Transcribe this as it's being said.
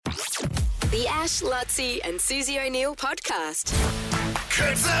The Ash, Lutzi and Susie O'Neill podcast.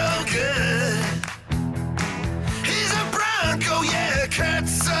 Kurt's so good. He's a Bronco, yeah,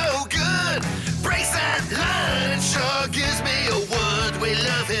 Kurt's so good. Breaks that line and sure gives me a wood. We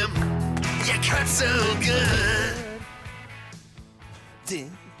love him, yeah, Kurt's so good.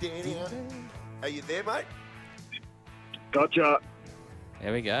 Danny, are you there, mate? Gotcha.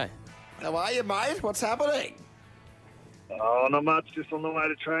 There we go. How are you, mate? What's happening? Oh, not much. Just on the way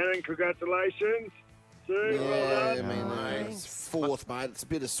to training. Congratulations. Sue, well done. It's fourth, mate. It's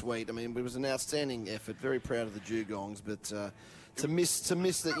bittersweet. I mean, it was an outstanding effort. Very proud of the Dugongs, but to miss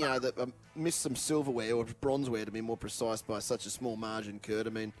that, miss some silverware or bronzeware, to be more precise, by such a small margin, Kurt. I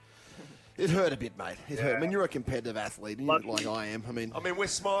mean, it hurt a bit, mate. It hurt. I mean, you're a competitive athlete, like I am. I mean, we're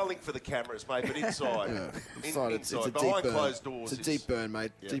smiling for the cameras, mate, but inside, inside, it's a deep behind burn. closed doors, it's a deep burn,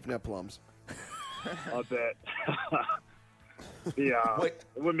 mate. Yeah. Deep in our plums. I bet. Yeah, Wait,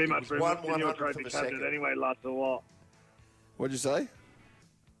 it wouldn't be much for one him. You're 100th trophy of a captain second. anyway, Lutz, or what? What'd you say?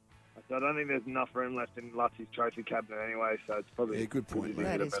 I don't think there's enough room left in Lutz's trophy cabinet anyway, so it's probably... Yeah, good point, mate.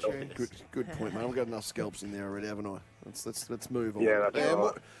 That is true. Good point, mate. I've got enough scalps in there already, haven't I? Let's move on. Yeah, that's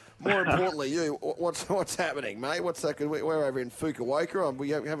right. More importantly, you, what's happening, mate? What's that? We're over in Fukuoka. We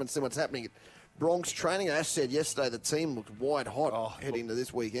haven't seen what's happening at Bronx training. Ash said yesterday the team looked white hot heading to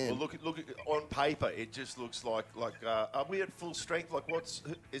this weekend. Well, look at on paper, it just looks like are we at full strength? Like,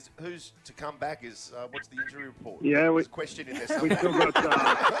 who's to come back? What's the injury report? Yeah, There's a question in there. we somewhere. still got...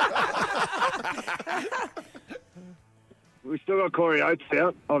 we still got Corey Oates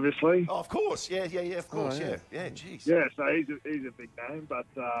out, obviously. Oh, of course, yeah, of course, yeah. yeah, jeez. Yeah, so he's a big name, but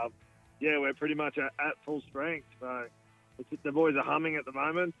yeah, we're pretty much at full strength. So the boys are humming at the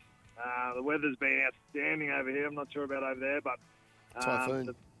moment. The weather's been outstanding over here. I'm not sure about over there, but Typhoon.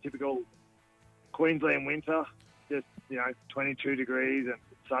 the typical Queensland winter, just 22 degrees and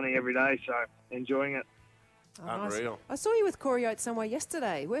sunny every day. So enjoying it. Oh, nice. Unreal. I saw you with Corey Oates somewhere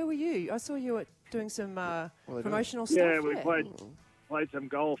yesterday. Where were you? I saw you doing some promotional stuff. Yeah, we played some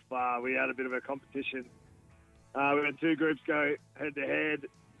golf. We had a bit of a competition. We had two groups go head to head.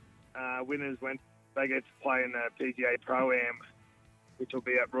 Winners they get to play in the PGA Pro-Am, which will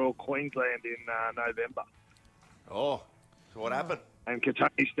be at Royal Queensland in November. Oh, so what happened? And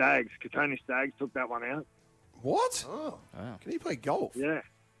Katoni Staggs took that one out. What? Oh, Wow. Can he play golf? Yeah.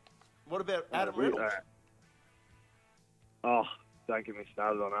 what about Adam Reynolds? Oh, don't get me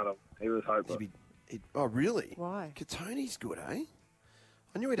started on Adam. He was hopeless. Oh, really? Why? Katoni's good, eh?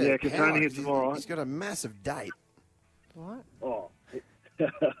 I knew he'd Yeah, have power. Katoni hits them all right. He's got a massive date. What? Oh.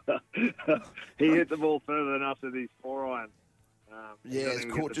 He hit the ball further than us with his 4-iron. Yeah, it's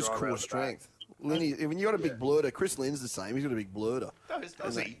just core strength. Linny, when you got a big blurter, Chris Lynn's the same. He's got a big blurter.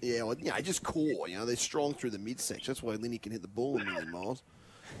 Does he? Yeah, just core. They're strong through the midsection. That's why Linny can hit the ball a million miles.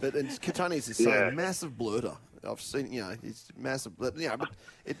 But Katoni's the same, massive blurter. I've seen, he's massive. But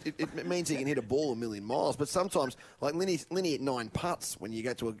it means he can hit a ball a million miles. But sometimes, like Linny hit 9 putts when you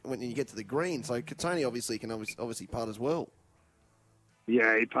get to the green. So Katoni obviously can obviously putt as well.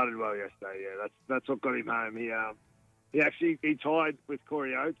 Yeah, he putted well yesterday. Yeah, that's what got him home. He tied with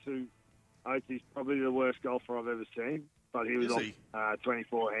Corey Oates, who Oates is probably the worst golfer I've ever seen. But he was on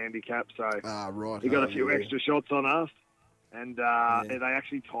 24 handicap, so right. he got a few extra shots on us. And they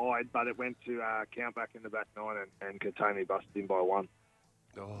actually tied, but it went to count back in the back nine, and Katoni busted him by 1.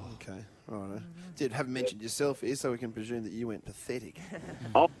 Oh, okay. All right. Haven't mentioned yourself here, so we can presume that you went pathetic.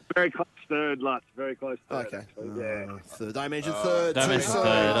 Oh, very close third, Lutz. Very close third. Okay. Yeah. Third. Don't mention third. Don't Too mention soon.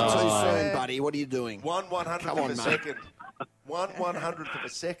 third. Too Oh. soon, buddy. What are you doing? 1/100th Come of on, a mate. second. 1/100th of a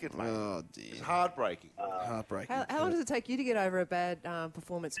second, mate. Oh, dear. It's heartbreaking. Heartbreaking. How long does it take you to get over a bad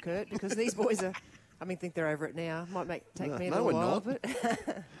performance, Kurt? Because these boys are, think they're over it now. Might take me a little we're while, not.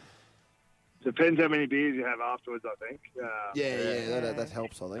 but Depends how many beers you have afterwards, I think. That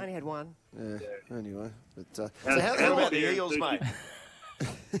helps, I I only think. had one. Yeah. Anyway. But, so How How about about the Eels, mate?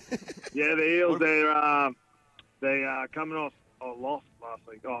 Yeah, the Eels, they are coming off a loss last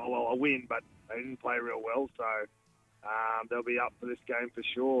week. Oh, well, a win, but they didn't play real well, so they'll be up for this game for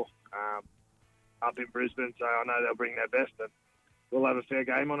sure. Up in Brisbane, so I know they'll bring their best, and we'll have a fair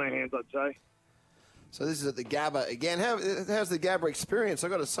game on our hands, I'd say. So this is at the Gabba again. How's the Gabba experience? I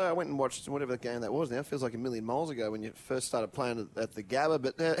got to say, I went and watched whatever game that was. Now it feels like a million miles ago when you first started playing at the Gabba.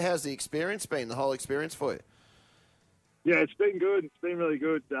 But how's the experience been? The whole experience for you? Yeah, it's been good. It's been really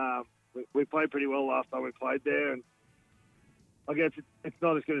good. We played pretty well last time we played there, and I guess it's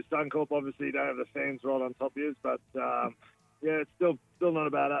not as good as Suncorp. Obviously, you don't have the fans right on top of you, but yeah, it's still not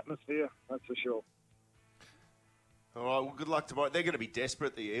a bad atmosphere. That's for sure. All right, well, good luck tomorrow. They're going to be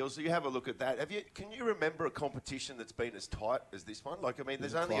desperate, the Eels, so you have a look at that. Can you remember a competition that's been as tight as this one? Like, I mean,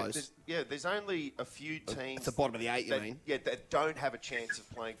 there's only a few teams. It's the bottom of the 8, you mean? Yeah, that don't have a chance of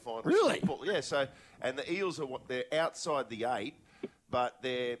playing finals Really? football. Yeah, so, and the Eels they're outside the 8, but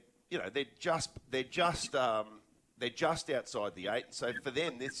they're just outside the 8. So for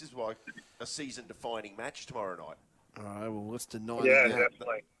them, this is like a season-defining match tomorrow night. All right, well, let's deny Yeah, that.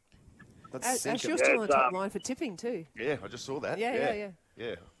 definitely. Let's Ash, sink you're it. still on the top line for tipping too. Yeah, I just saw that. Yeah.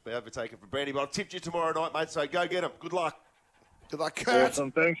 Be overtaken for Brandy, but I've tipped you tomorrow night, mate, so go get them. Good luck. Good luck, Kurt.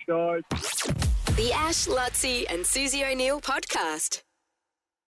 Awesome. Thanks, guys. The Ash, Lutzi and Susie O'Neill podcast.